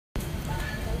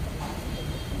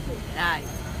Rồi,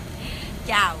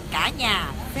 chào cả nhà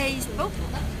Facebook.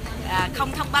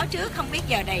 Không thông báo trước, không biết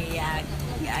giờ này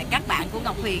các bạn của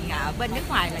Ngọc Huyền ở bên nước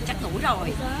ngoài là chắc ngủ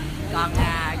rồi. Còn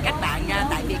các bạn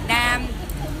tại Việt Nam,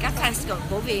 các fans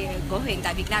của Huyền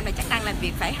tại Việt Nam là chắc đang làm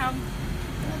việc phải không?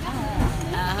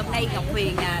 Hôm nay Ngọc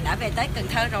Huyền đã về tới Cần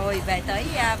Thơ rồi, về tới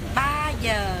 3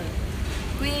 giờ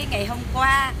khuya ngày hôm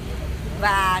qua.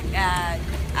 Và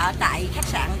ở tại khách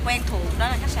sạn quen thuộc, đó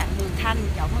là khách sạn Mường Thanh,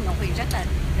 chỗ mà Ngọc Huyền rất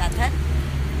là thích.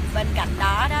 Bên cạnh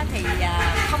đó thì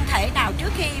không thể nào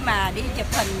trước khi mà đi chụp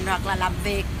hình hoặc là làm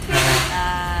việc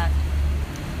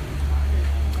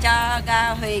cho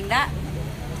Huyền đó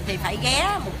thì phải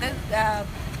ghé một cái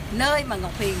nơi mà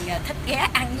Ngọc Huyền thích ghé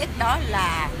ăn nhất, đó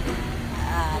là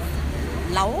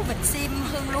lẩu vịt xiêm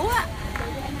hương lúa.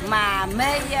 Mà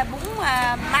mê bún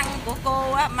măng của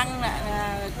cô á, măng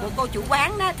của cô chủ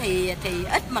quán đó thì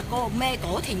ít, mà cô mê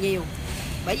cổ thì nhiều,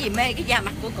 bởi vì mê cái da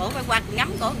mặt của cổ, phải qua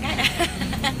ngắm cổ cái.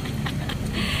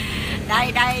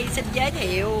 Đây xin giới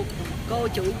thiệu cô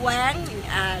chủ quán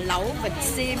lẩu vịt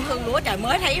xiêm hương lúa. Trời,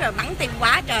 mới thấy rồi bắn tim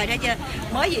quá trời, thấy chưa,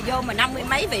 mới vừa vô mà 50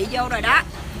 mấy vị vô rồi đó.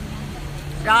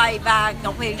 Rồi, và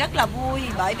Ngọc Huyền rất là vui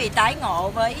bởi vì tái ngộ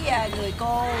với người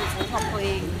cô của Ngọc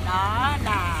Huyền, đó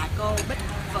là cô Bích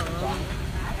Phượng,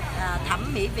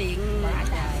 thẩm mỹ viện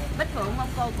Bích Phượng không?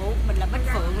 Cô của mình là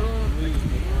Bích Phượng luôn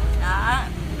đó.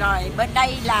 Rồi bên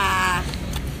đây là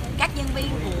các nhân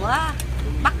viên của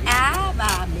Bắc Á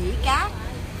và Mỹ Cát.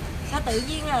 Sao tự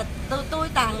nhiên là tôi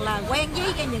toàn là quen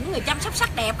với những người chăm sóc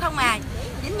sắc đẹp không à.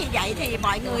 Chính vì vậy thì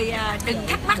mọi người đừng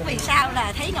thắc mắc vì sao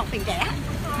là thấy Ngọc Huyền trẻ.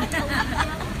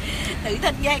 Tự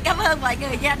tin ghê, cảm ơn mọi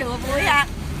người nha, đùa vui ha.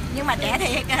 Nhưng mà trẻ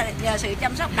thiệt, nhờ sự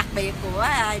chăm sóc đặc biệt của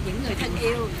những người thân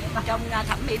yêu trong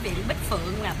thẩm mỹ viện Bích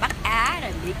Phượng, là Bắc Á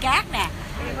rồi Mỹ Cát nè.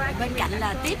 Bên cạnh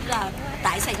là tiếp là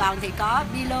tại Sài Gòn thì có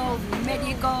Bilo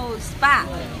Medical Spa.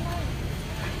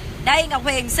 Đây, Ngọc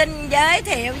Huyền xin giới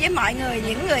thiệu với mọi người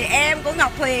những người em của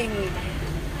Ngọc Huyền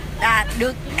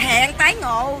được hẹn tái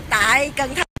ngộ tại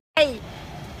Cần Thơ.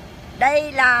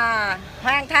 Đây là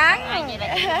Hoàng Thắng,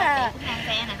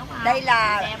 đây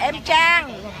là em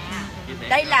Trang,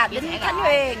 đây là Đinh Thánh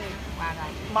Huyền.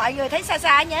 Mọi người thấy xa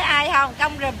xa nhớ ai không?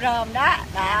 Công rờm rờm đó.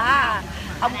 Đó,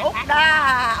 ông Út đó,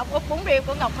 ông Út bún riêu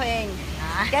của Ngọc Huyền.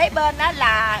 Kế bên đó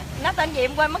là, nó tên gì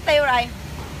em quên mất tiêu rồi.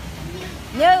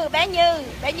 Như, bé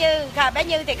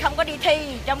Như thì không có đi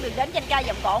thi trong Đường Đến Danh Ca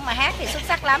Giọng Cổ, mà hát thì xuất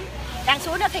sắc lắm. Đang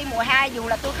xuống nó thi mùa 2, dù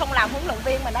là tôi không làm huấn luyện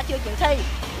viên mà nó chưa chịu thi.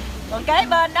 Còn kế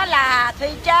bên đó là Thùy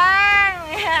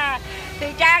Trang.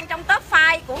 Thùy Trang trong top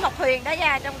 5 của Ngọc Huyền đó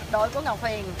nha, trong đội của Ngọc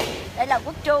Huyền. Đây là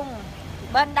Quốc Trung,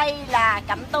 bên đây là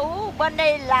Cẩm Tú, bên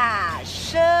đây là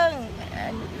Sơn,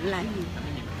 là gì?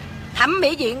 Thẩm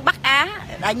mỹ viện Bắc Á.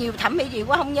 Đã nhiều thẩm mỹ viện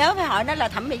quá không nhớ, phải hỏi nó là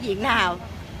thẩm mỹ viện nào.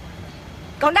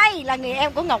 Còn đây là người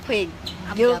em của Ngọc Huyền,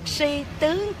 dược sĩ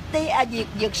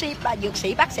dược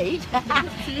sĩ bác sĩ.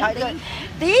 Rồi,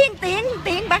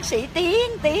 Tiến bác sĩ Tiến.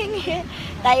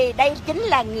 Đây chính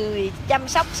là người chăm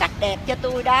sóc sắc đẹp cho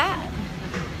tôi đó.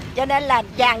 Cho nên là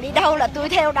chàng đi đâu là tôi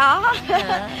theo đó.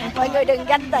 Mọi người đừng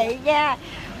ganh tị nha.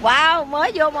 Wow,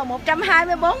 mới vô mà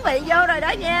 124 vị vô rồi đó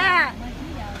nha.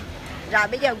 Rồi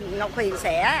bây giờ Ngọc Huyền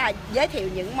sẽ giới thiệu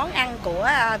những món ăn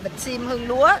của vịt xiêm hương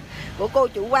lúa của cô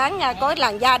chủ quán có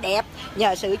làn da đẹp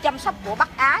nhờ sự chăm sóc của Bắc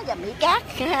Á và Mỹ Cát.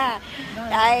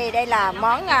 Đây là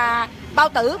món bao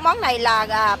tử. Món này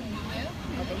là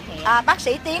bác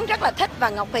sĩ Tiến rất là thích và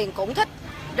Ngọc Huyền cũng thích,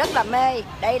 rất là mê.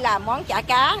 Đây là món chả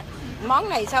cá. Món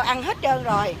này sao ăn hết trơn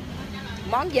rồi.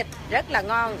 Món vịt rất là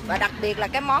ngon, và đặc biệt là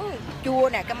cái món chua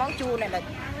nè, cái món chua này là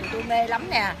tôi mê lắm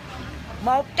nè.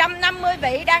 150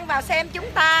 vị đang vào xem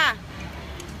chúng ta.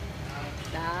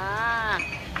 Đó,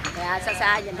 nè,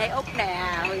 xa nhìn thấy Út nè,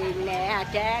 Huyền nè,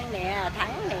 Trang nè,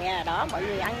 Thắng nè. Đó, mọi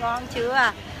người ăn ngon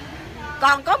chưa?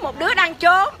 Còn có một đứa đang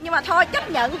trốn, nhưng mà thôi chấp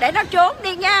nhận để nó trốn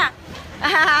đi nha.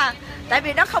 Tại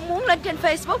vì nó không muốn lên trên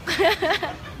Facebook.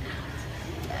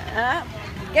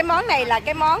 Cái món này là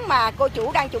cái món mà cô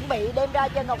chủ đang chuẩn bị đem ra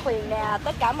cho Ngọc Huyền nè.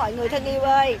 Tất cả mọi người thân yêu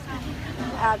ơi,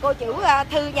 cô chủ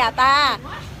Thư nhà ta.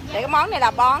 Để cái món này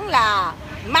là món là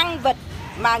măng vịt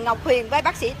mà Ngọc Huyền với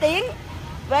bác sĩ Tiến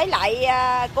với lại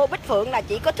cô Bích Phượng là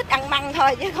chỉ có thích ăn măng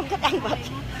thôi chứ không thích ăn vịt.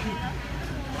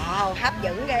 Wow, hấp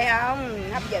dẫn ghê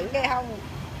không?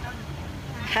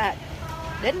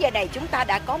 Đến giờ này chúng ta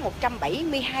đã có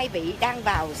 172 vị đang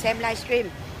vào xem livestream.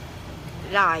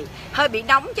 Rồi, hơi bị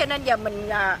nóng cho nên giờ mình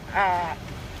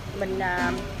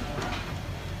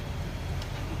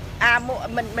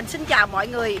xin chào mọi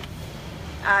người.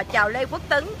 Chào Lê Quốc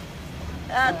Tấn.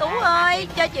 Tú ơi,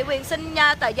 cho chị Huyền xin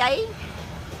tờ giấy.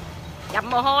 Chậm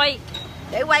mồ hôi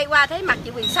để quay qua thấy mặt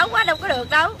chị Huyền xấu quá đâu có được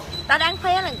đâu. Ta đang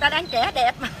khoe là người ta đang trẻ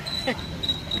đẹp mà.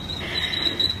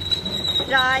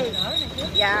 Rồi,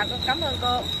 dạ con cảm ơn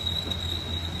cô.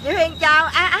 Chị Huyền chào.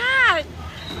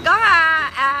 Có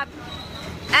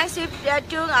An Siêu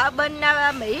Trương ở bên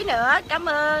Mỹ nữa, cảm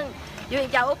ơn. Chị Huyền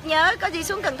chào Út nhớ, có đi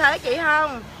xuống Cần Thơ chị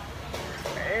không?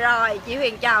 Rồi, chị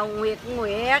Huyền chào Nguyệt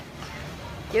Nguyệt.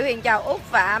 Chị Huyền chào Út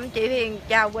Phạm, chị Huyền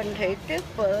chào Quỳnh Thị Tuyết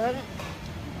Phượng.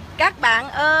 Các bạn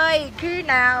ơi, khi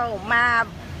nào mà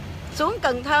xuống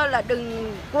Cần Thơ là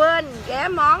đừng quên ghé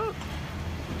món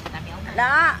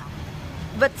đó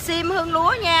vịt xiêm hương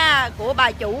lúa nha, của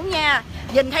bà chủ nha.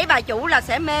 Nhìn thấy bà chủ là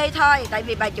sẽ mê thôi, tại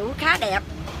vì bà chủ khá đẹp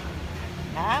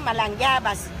đó, mà làn da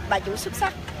bà chủ xuất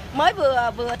sắc. Mới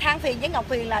vừa than phiền với Ngọc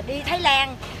Huyền là đi Thái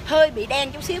Lan hơi bị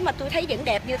đen chút xíu mà tôi thấy vẫn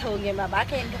đẹp như thường vậy, mà bà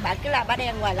khen bà cứ là bà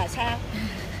đen ngoài là sao?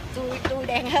 Tôi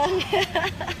đen hơn.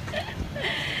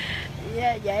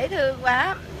 Dễ thương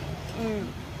quá.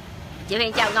 Chị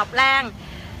Huyền chào Ngọc Lan.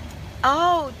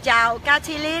 Chào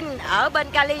Catilin ở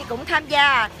bên Cali cũng tham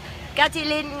gia.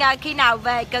 Catilin khi nào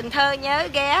về Cần Thơ nhớ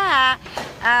ghé.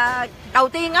 Đầu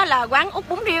tiên là quán Út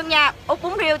Bún Riêu nha. Út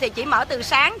Bún Riêu thì chỉ mở từ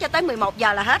sáng cho tới 11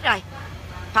 giờ là hết rồi,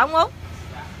 phải không Út?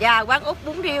 Và quán Út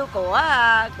Bún Riêu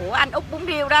của anh Út Bún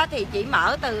Riêu đó thì chỉ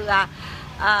mở từ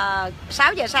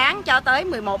 6 giờ sáng cho tới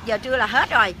 11 giờ trưa là hết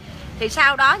rồi. Thì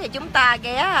sau đó thì chúng ta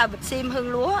ghé Vịt Xiêm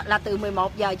Hương Lúa là từ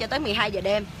 11 giờ cho tới 12 giờ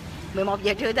đêm, 11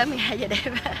 giờ trưa tới 12 giờ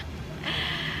đêm.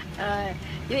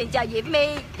 Chị Huyền chào Diễm My,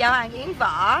 chào Hoàng Yến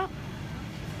Võ.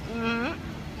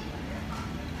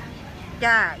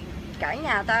 Chà, cả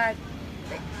nhà ta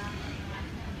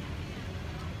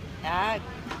đó,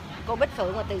 cô Bích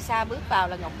Phượng mà từ xa bước vào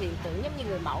là Ngọc Huyền tưởng giống như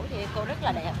người mẫu thì cô rất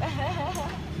là đẹp.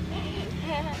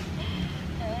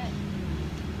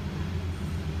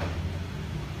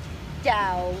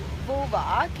 Chào Vu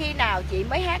Võ, khi nào chị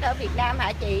mới hát ở Việt Nam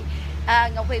hả chị?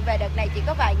 Ngọc Huyền về đợt này chỉ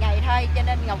có vài ngày thôi, cho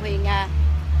nên Ngọc Huyền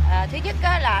thứ nhất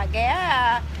là ghé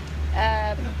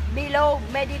Bilo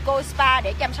Medical Spa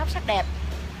để chăm sóc sắc đẹp.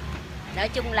 Nói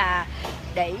chung là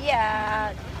để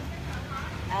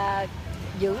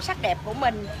dưỡng sắc đẹp của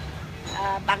mình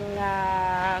bằng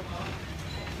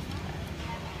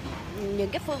những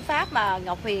cái phương pháp mà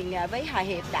Ngọc Huyền với Hòa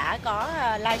Hiệp đã có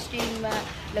livestream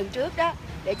lần trước đó,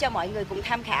 để cho mọi người cùng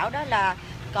tham khảo. Đó là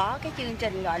có cái chương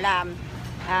trình gọi là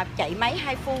chạy máy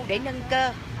hai phu để nâng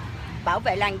cơ, bảo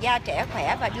vệ làn da trẻ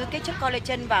khỏe và đưa cái chất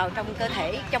collagen vào trong cơ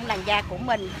thể, trong làn da của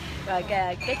mình. Rồi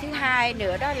cái thứ hai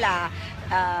nữa đó là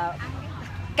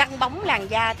căng bóng làn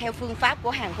da theo phương pháp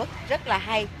của Hàn Quốc, rất là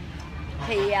hay.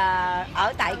 Thì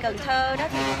ở tại Cần Thơ đó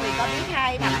thì Huyền có biết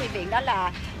 2 thẩm mỹ viện, đó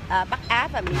là Bắc Á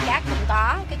và Mỹ Cát cũng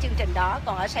có cái chương trình đó.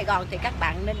 Còn ở Sài Gòn thì các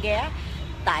bạn nên ghé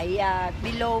tại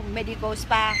Bilo Medical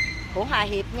Spa của Hòa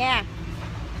Hiệp nha.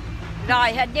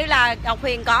 Rồi hình như là Ngọc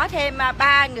Huyền có thêm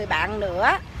 3 người bạn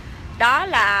nữa, đó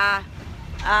là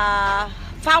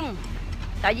Phong,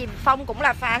 tại vì Phong cũng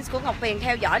là fans của Ngọc Huyền,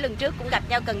 theo dõi lần trước cũng gặp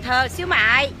nhau Cần Thơ. Xíu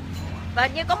Mại, và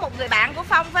hình như có một người bạn của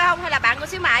Phong phải không, hay là bạn của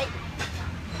Xíu Mại?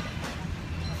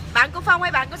 Bạn của Phong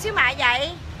hay bạn của Xíu Mại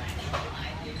vậy?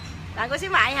 Bạn của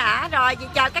Xíu Mại hả? Rồi chị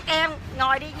chào các em,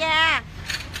 ngồi đi nha.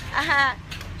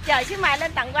 Chờ Xíu Mại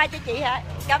lên tặng quà cho chị hả?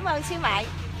 Cảm ơn Xíu Mại.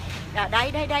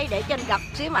 Rồi đây để trên gặp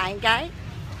Xíu Mại một cái.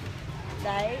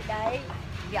 Đấy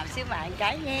gặp Xíu Mại một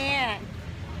cái nha.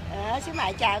 Xíu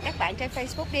Mại chào các bạn trên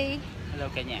Facebook đi. Hello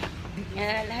cả nhà.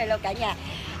 Hello cả nhà.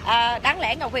 Đáng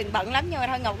lẽ Ngọc Huyền bận lắm, nhưng mà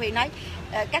thôi Ngọc Huyền nói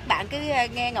các bạn cứ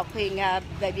nghe Ngọc Huyền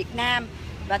về Việt Nam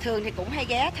và thường thì cũng hay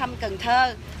ghé thăm Cần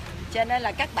Thơ, cho nên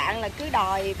là các bạn là cứ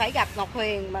đòi phải gặp Ngọc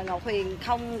Huyền, mà Ngọc Huyền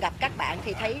không gặp các bạn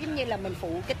thì thấy giống như là mình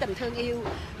phụ cái tình thương yêu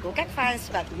của các fans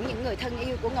và cũng những người thân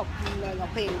yêu của Ngọc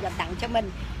Huyền dành tặng cho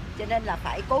mình, cho nên là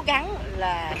phải cố gắng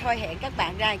là thôi hẹn các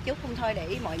bạn ra một chút, không thôi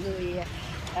để mọi người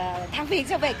than phiền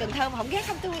sao về Cần Thơ mà không ghét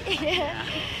thăm tôi.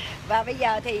 Và bây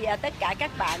giờ thì tất cả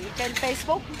các bạn trên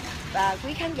Facebook và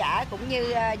quý khán giả cũng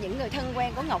như những người thân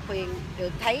quen của Ngọc Huyền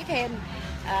được thấy thêm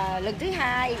lần thứ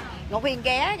 2 Ngọc Huyền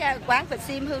ghé quán Vịt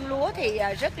Xiêm Hương Lúa thì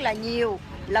rất là nhiều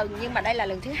lần, nhưng mà đây là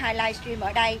lần thứ 2 livestream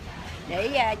ở đây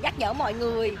để nhắc nhở mọi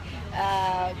người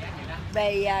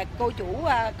về cô chủ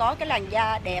có cái làn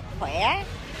da đẹp khỏe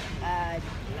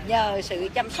nhờ sự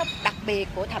chăm sóc đặc biệt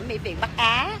của thẩm mỹ viện Bắc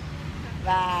Á,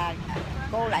 và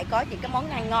cô lại có những cái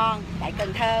món ăn ngon. Tại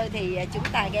Cần Thơ thì chúng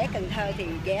ta ghé Cần Thơ thì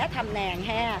ghé thăm nàng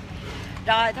ha.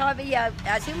 Rồi thôi bây giờ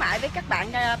Xíu Mại với các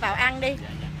bạn vào ăn đi,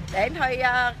 để thôi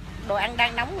đồ ăn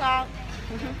đang nóng ngon.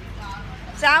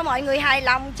 Sao mọi người hài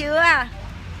lòng chưa?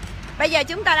 Bây giờ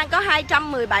chúng ta đang có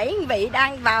 217 vị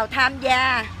đang vào tham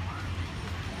gia.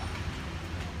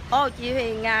 Chị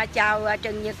Huyền chào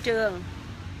Trần Nhật Trường.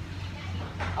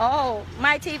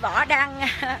 Mai Thi Võ đang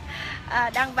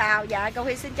vào. Dạ Ngọc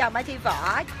Huyền xin chào Mai Thi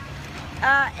Võ.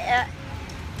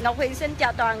 Ngọc Huyền xin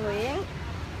chào Toàn Nguyễn.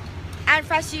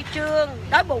 Alpha Siêu Trương,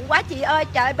 đói bụng quá chị ơi.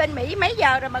 Trời, bên Mỹ mấy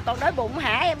giờ rồi mà còn đói bụng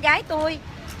hả em gái tôi.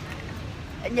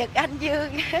 Nhật Anh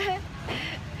Dương.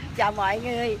 Chào mọi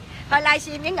người. Thôi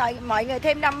livestream với mọi người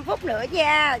thêm 5 phút nữa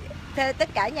nha. Tất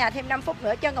cả nhà thêm 5 phút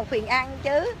nữa cho Ngọc Huyền ăn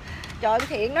chứ. Trời,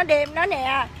 Thiện nó đêm nó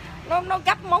nè, nó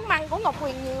gấp món măng của Ngọc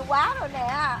Huyền nhiều quá rồi nè.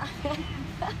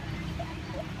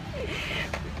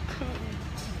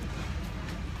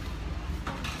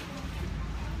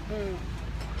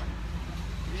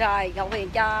 Rồi Ngọc Huyền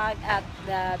cho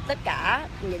tất cả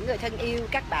những người thân yêu,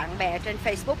 các bạn bè trên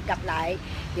Facebook gặp lại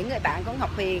những người bạn của Ngọc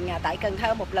Huyền tại Cần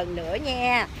Thơ một lần nữa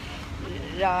nha.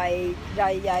 Rồi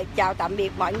chào tạm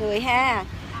biệt mọi người ha.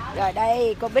 Rồi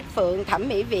đây cô Bích Phượng, thẩm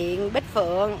mỹ viện Bích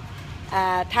Phượng.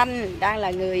 Thanh đang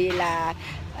là người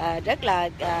rất là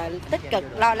tích cực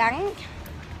lo lắng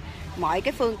mọi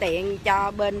cái phương tiện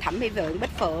cho bên thẩm mỹ viện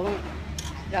Bích Phượng.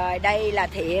 Rồi đây là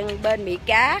Thiện bên Mỹ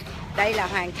Cát. Đây là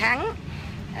Hoàng Thắng,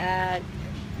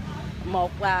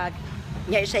 một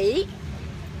nghệ sĩ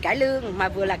cải lương mà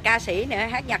vừa là ca sĩ nữa,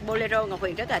 hát nhạc bolero Ngọc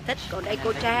Huyền rất là thích. Còn đây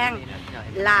cô Trang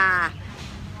là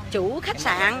chủ khách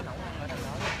sạn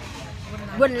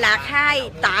Quỳnh Lạc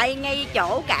 2 tại ngay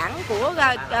chỗ cảng của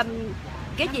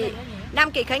cái gì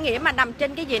Nam Kỳ Khởi Nghĩa mà nằm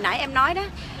trên cái gì nãy em nói đó,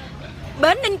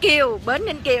 bến Ninh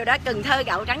Kiều đó, Cần Thơ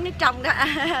gạo trắng nước trong đó.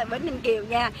 Bến Ninh Kiều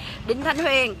nha. Đinh Thanh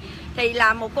Huyền thì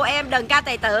là một cô em đờn ca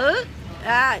tài tử,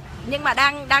 nhưng mà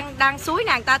đang xúi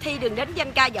nàng ta thi đường đến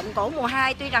danh ca giọng cổ mùa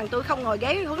 2. Tuy rằng tôi không ngồi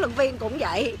ghế huấn luyện viên cũng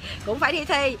vậy, cũng phải đi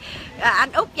thi.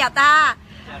 Anh Út chào ta.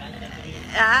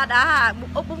 Đó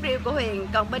Út bún riêu của Huyền.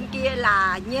 Còn bên kia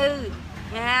là Như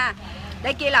nha.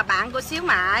 Đây kia là bạn của Xíu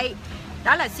Mại,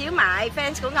 đó là Xíu Mại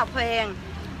fans của Ngọc Huyền.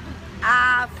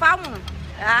 Phong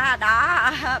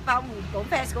đó, Phong cũng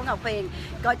fans của Ngọc Huyền.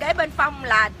 Rồi kế bên Phong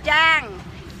là Trang,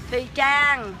 Thùy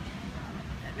Trang.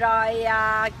 Rồi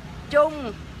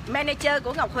Trung manager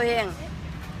của Ngọc Huyền.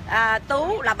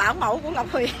 Tú là bảo mẫu của Ngọc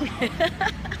Huyền.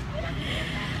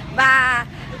 Và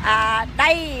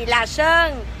đây là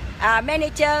Sơn,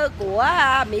 manager của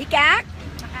Mỹ Cát.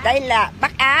 Đây là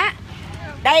Bắc Á.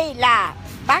 Đây là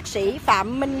bác sĩ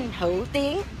Phạm Minh Hữu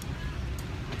Tiến.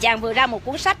 Chàng vừa ra một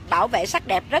cuốn sách bảo vệ sắc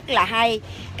đẹp rất là hay.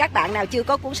 Các bạn nào chưa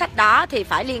có cuốn sách đó thì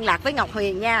phải liên lạc với Ngọc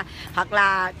Huyền nha. Hoặc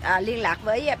là liên lạc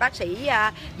với bác sĩ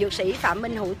dược sĩ Phạm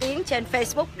Minh Hữu Tiến trên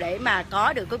Facebook để mà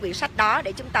có được cái quyển sách đó,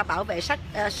 để chúng ta bảo vệ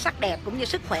sắc đẹp cũng như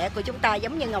sức khỏe của chúng ta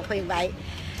giống như Ngọc Huyền vậy.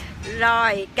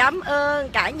 Rồi cảm ơn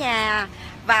cả nhà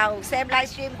vào xem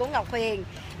livestream của Ngọc Huyền.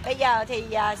 Bây giờ thì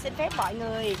xin phép mọi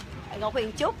người, Ngọc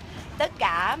Huyền chúc tất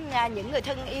cả những người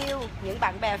thân yêu, những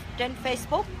bạn bè trên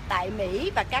Facebook tại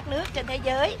Mỹ và các nước trên thế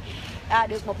giới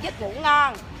được một giấc ngủ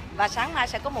ngon và sáng mai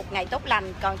sẽ có một ngày tốt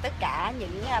lành. Còn tất cả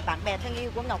những bạn bè thân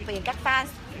yêu của Ngọc Huyền, các fans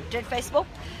trên Facebook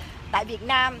tại Việt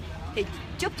Nam thì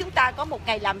chúc chúng ta có một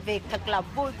ngày làm việc thật là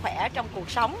vui khỏe trong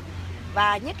cuộc sống,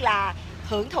 và nhất là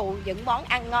hưởng thụ những món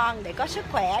ăn ngon để có sức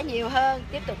khỏe nhiều hơn,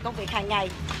 tiếp tục công việc hàng ngày.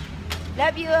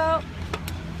 Love you.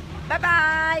 Bye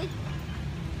bye.